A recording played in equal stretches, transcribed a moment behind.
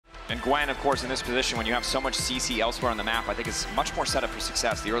And Gwen, of course, in this position, when you have so much CC elsewhere on the map, I think it's much more set up for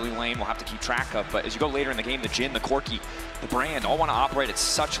success. The early lane we'll have to keep track of, but as you go later in the game, the Jhin, the Corki, the Brand all want to operate at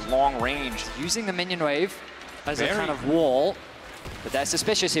such long range. Using the minion wave as a kind of wall, but they're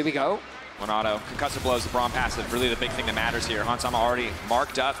suspicious. Here we go. Monado, concussive blows, the Braum passive, really the big thing that matters here. Hansama already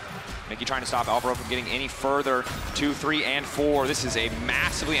marked up. Mickey trying to stop Alvaro from getting any further. 2, 3, and 4. This is a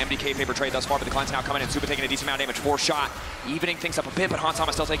massively MDK paper trade thus far, but the Cleanse now coming in. Super taking a decent amount of damage. 4 shot, evening things up a bit, but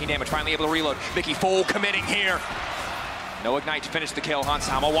Hansama still taking damage. Finally able to reload. Mickey full committing here. No Ignite to finish the kill.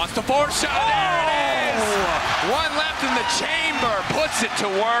 Hansama wants the 4 shot. There it is! One left in the chamber. Puts it to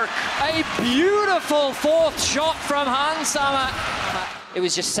work. A beautiful 4th shot from Hansama. It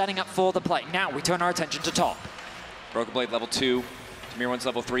was just setting up for the play. Now we turn our attention to top. Broken Blade level 2. Mirwan's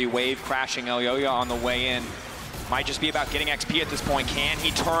level 3, wave crashing Elyoya on the way in. Might just be about getting XP at this point. Can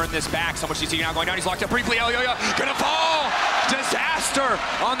he turn this back? So much CC now going down. He's locked up briefly. Elyoya gonna fall! Disaster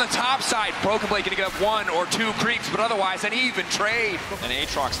on the top side. Broken Blade gonna get up 1 or 2 creeps, but otherwise an even trade. And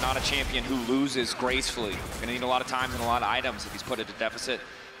Aatrox's not a champion who loses gracefully. Gonna need a lot of time and a lot of items if he's put at a deficit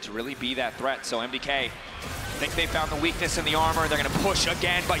to really be that threat. So MDK, I think they found the weakness in the armor. They're gonna push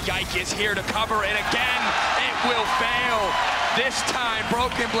again, but Yike is here to cover it again. It will fail. This time,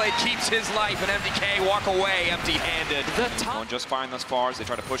 Broken Blade keeps his life, and MDK walk away empty-handed. Going just fine thus far as they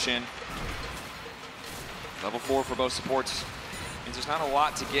try to push in. Level 4 for both supports. Means there's not a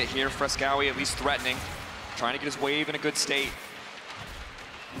lot to get here. Frescowy at least threatening. Trying to get his wave in a good state.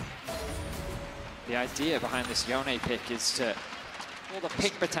 The idea behind this Yone pick is to pull the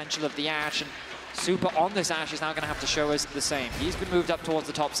pick potential of the Ashe, and Super on this Ashe is now going to have to show us the same. He's been moved up towards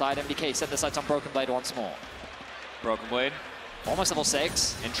the top side. MDK set the sights on Broken Blade once more. Broken Blade. Almost level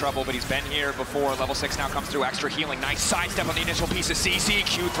 6. In trouble, but he's been here before. Level 6 now comes through. Extra healing. Nice sidestep on the initial piece of CC.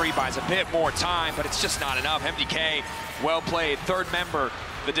 Q3 buys a bit more time, but it's just not enough. MDK, well played. 3rd member,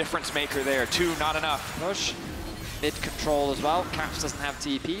 the difference maker there. 2, not enough. Push. Mid control as well. Caps doesn't have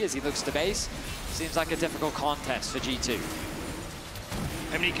TP as he looks to base. Seems like a difficult contest for G2.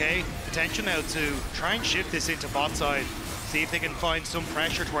 MDK, potential now to try and shift this into bot side. See if they can find some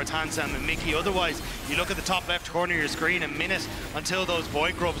pressure towards Hansam and Mickey. Otherwise, you look at the top left corner of your screen, a minute until those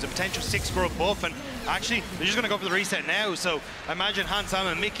void grubs, a potential 6 grub buff, and actually, they're just going to go for the reset now. So imagine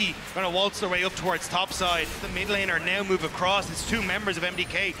Hansam and Mickey going to waltz their way up towards top side. The mid laner now move across. It's 2 members of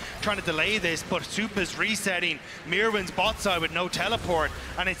MDK trying to delay this, but Supa's resetting Mirwan's bot side with no teleport,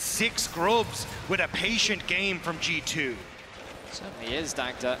 and it's 6 grubs with a patient game from G2. Certainly is,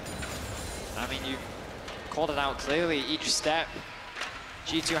 Dagda. I mean, you called it out clearly. Each step,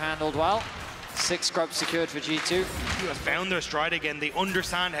 G2 handled well. 6 grubs secured for G2. G2 has found their stride again. They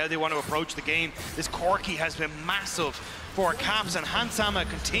understand how they want to approach the game. This Corki has been massive for Caps, and Hansama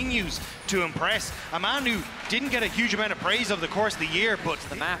continues to impress. A man who didn't get a huge amount of praise over the course of the year, but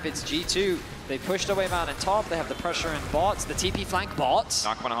the map, it's G2. They pushed away man in top. They have the pressure in bots, the TP flank bots.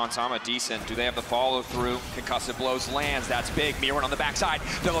 Knock one on Hansama, decent. Do they have the follow through? Concussive blows lands, that's big. Mirwan on the backside.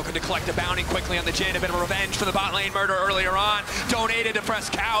 They're looking to collect a bounty quickly on the Jhin. A bit of revenge for the bot lane murder earlier on. Donated to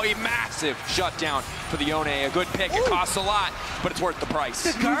Frescowy, massive shutdown for the Yone. A good pick, it costs a lot, but it's worth the price.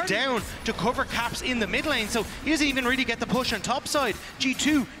 He's moved down to cover Caps in the mid lane, so he doesn't even really get the push on top side.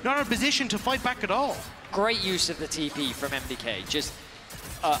 G2 not in a position to fight back at all. Great use of the TP from MDK. Just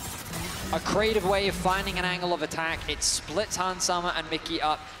a creative way of finding an angle of attack. It splits Hansama and Mickey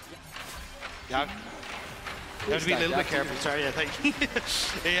up. Yeah. You have to be a little bit careful. Sorry, I think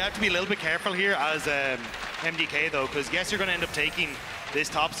you have to be a little bit careful here as MDK though, because yes, you're going to end up taking this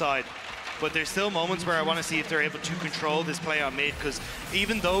top side, but there's still moments where I want to see if they're able to control this play on mid, because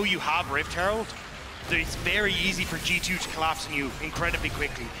even though you have Rift Herald, it's very easy for G2 to collapse on you incredibly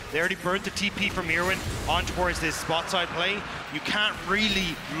quickly. They already burnt the TP from Mirwan on towards this spot side play. You can't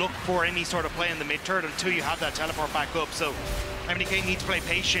really look for any sort of play in the mid turret until you have that teleport back up. So MDK needs to play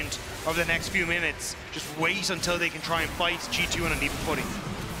patient over the next few minutes. Just wait until they can try and fight G2 on an even footing.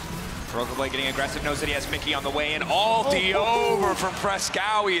 Broken Blade getting aggressive, knows that he has Mickey on the way in. Ulti over from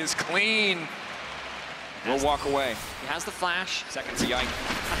Frescowy is clean. We'll walk away. He has the flash. Second to Yike.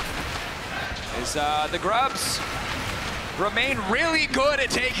 Is the Grubs remain really good at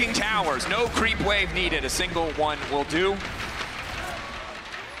taking towers. No creep wave needed. A single one will do.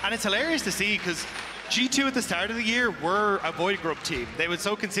 And it's hilarious to see because G2 at the start of the year were a void grub team. They would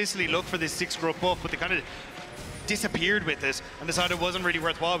so consistently look for this 6 grub buff, but they kind of disappeared with it and decided it wasn't really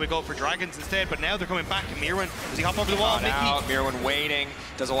worthwhile. We go for dragons instead, but now they're coming back. And Mirwan, does he hop over the wall? Mickey? Mirwan waiting,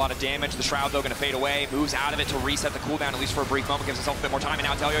 does a lot of damage. The Shroud, though, going to fade away. Moves out of it to reset the cooldown, at least for a brief moment. Gives himself a bit more time. And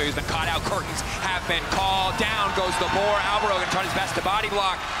now Telio has been caught out. Curtains have been called. Down goes the boar. Alvaro going to try his best to body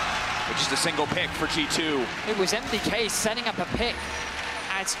block. But just a single pick for G2. It was MDK setting up a pick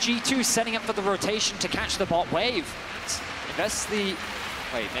it's G2 setting up for the rotation to catch the bot wave. Invest the...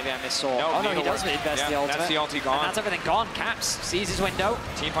 Wait, maybe I missaw. No, oh no, he does invest the ultimate. That's the ulti gone. And that's everything gone. Caps sees his window.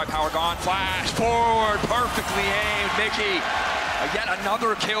 Team fight power gone. Flash forward, perfectly aimed. Mickey, yet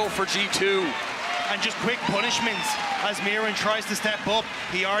another kill for G2. And just quick punishments as Mirren tries to step up.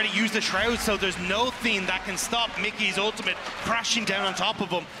 He already used the Shroud, so there's nothing that can stop Mickey's ultimate crashing down on top of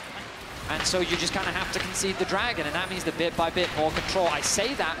him. And so you just kind of have to concede the dragon, and that means the bit by bit more control. I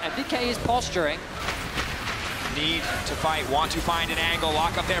say that, MDK is posturing. Need to fight, want to find an angle,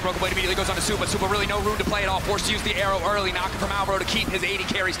 lock up there, Broken Blade immediately goes on to Supa. Supa really no room to play at all, forced to use the arrow early, knocking from Alvaro to keep his 80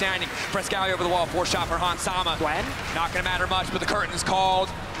 carry standing. Frescali over the wall, force shot for Hansama. Gwen? Not gonna matter much, but the curtain's called.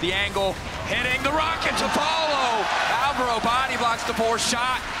 The angle, hitting the rocket to follow. Alvaro body blocks the force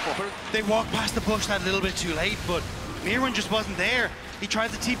shot. They walked past the bush that little bit too late, but Mirren just wasn't there. He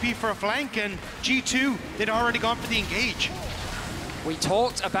tried the TP for a flank, and G2, they'd already gone for the engage. We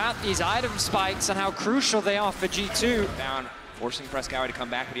talked about these item spikes and how crucial they are for G2. Down, forcing Frescali to come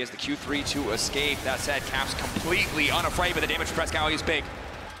back, but he has the Q3 to escape. That said, Caps completely unafraid, but the damage for Frescali is big.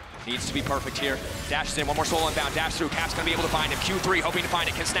 Needs to be perfect here. Dashes in, one more soul inbound, dash through. Caps gonna be able to find him. Q3 hoping to find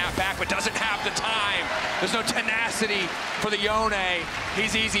it, can snap back, but doesn't have the time. There's no tenacity for the Yone.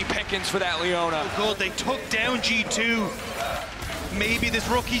 He's easy pickings for that Leona. Oh, good, they took down G2. Maybe this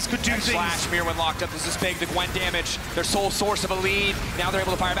rookies could do things. Flash, Mirren locked up. This is big. The Gwen damage, their sole source of a lead. Now they're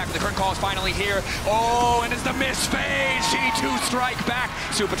able to fire back, but the current call is finally here. Oh, and it's the misfade. G2 strike back.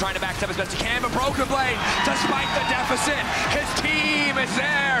 Supa trying to backstep as best he can, but Broken Blade, despite the deficit, his team is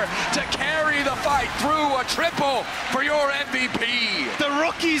there to carry the fight through a triple for your MVP. The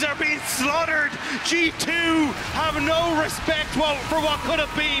rookies are being slaughtered. G2 have no respect for what could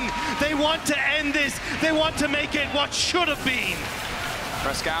have been. They want to end this. They want to make it what should have been.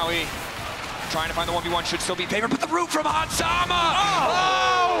 Frescali trying to find the 1v1, should still be favored, but the root from Hansama!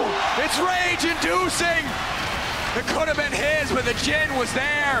 Oh! It's rage-inducing! It could have been his, but the Jin was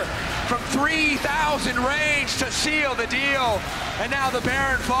there from 3,000 range to seal the deal. And now the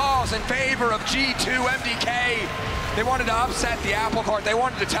Baron falls in favor of G2 MDK. They wanted to upset the apple cart. They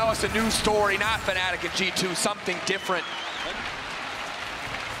wanted to tell us a new story, not Fnatic and G2, something different.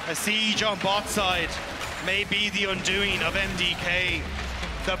 A siege on bot side may be the undoing of MDK.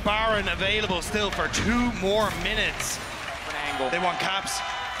 The Baron available still for 2 more minutes. Angle. They want Caps.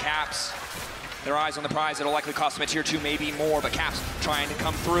 Caps. Their eyes on the prize. It'll likely cost them a tier 2, maybe more, but Caps trying to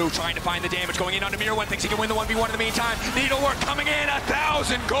come through, trying to find the damage, going in onto Mirwen, thinks he can win the 1v1 in the meantime. Needlework coming in,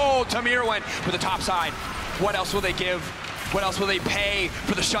 1,000 gold to Mirwen for the top side. What else will they give? What else will they pay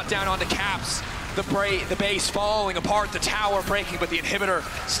for the shutdown onto Caps? The base falling apart, the tower breaking, but the inhibitor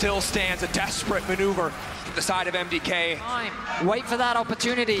still stands. A desperate maneuver from the side of MDK. Wait for that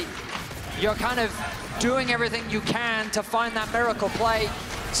opportunity. You're kind of doing everything you can to find that miracle play.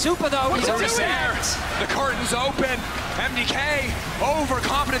 Supa though, he's already there. The curtain's open. MDK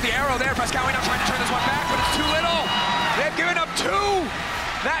overconfident. The arrow there. Frescali now trying to turn this one back, but it's too little. They've given up 2.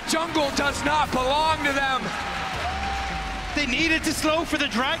 That jungle does not belong to them. They needed to slow for the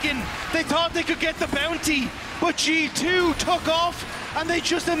dragon. They thought they could get the bounty, but G2 took off and they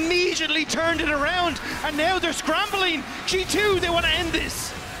just immediately turned it around, and now they're scrambling. G2, they want to end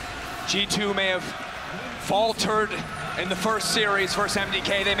this. G2 may have faltered in the first series versus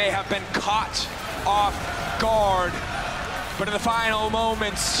MDK. They may have been caught off guard, but in the final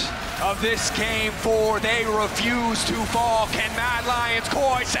moments of this game 4, they refuse to fall. Can Mad Lions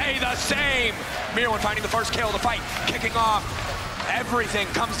Koi say the same? Mirwen finding the first kill, the fight kicking off. Everything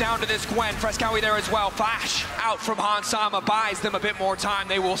comes down to this Gwen. Frescali there as well. Flash out from Hansama buys them a bit more time.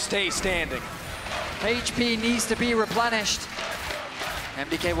 They will stay standing. HP needs to be replenished.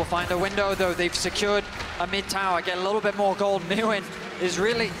 MDK will find a window though. They've secured a mid tower, get a little bit more gold. Mirwen is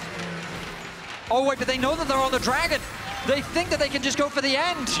really... Oh wait, but they know that they're on the dragon. They think that they can just go for the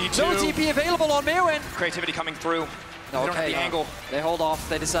end. G2. No TP available on Mirwen. Creativity coming through. They don't have the angle. They hold off.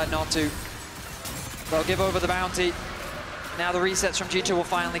 They decide not to. They'll give over the bounty. Now the resets from G2 will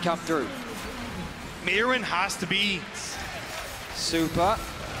finally come through. Mirren has to be. Supa.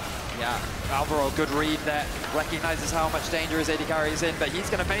 Yeah, Alvaro, good read there. Recognizes how much danger his AD carry is in, but he's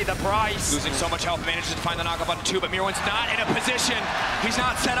going to pay the price. Losing so much health, manages to find the knockup on 2, but Mirwen's not in a position. He's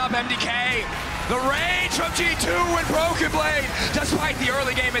not set up. MDK. The rage from G2 and Broken Blade. Despite the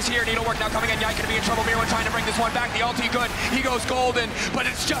early game is here. Needlework now coming in. Yike going to be in trouble. Mirwen trying to bring this one back. The ulti good. He goes golden, but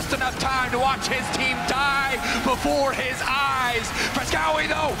it's just enough time to watch his team die before his eyes. Frescali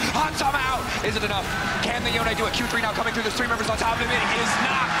though, Hansama out. Is it enough? Can the Yone do it? Q3 now coming through. There's 3 members on top of him. It is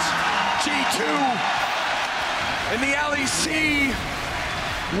not. G2 in the LEC.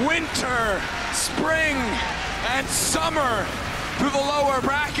 Winter, spring, and summer through the lower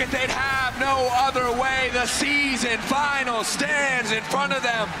bracket. They'd have no other way. The season final stands in front of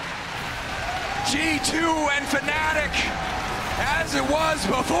them. G2 and Fnatic, as it was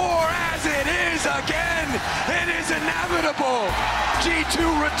before, as it is again, it is inevitable. G2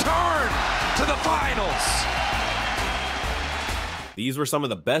 return to the finals. These were some of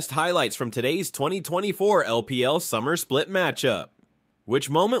the best highlights from today's 2024 LPL Summer Split matchup. Which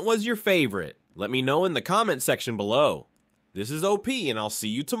moment was your favorite? Let me know in the comment section below. This is OP, and I'll see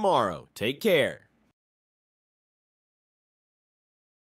you tomorrow. Take care.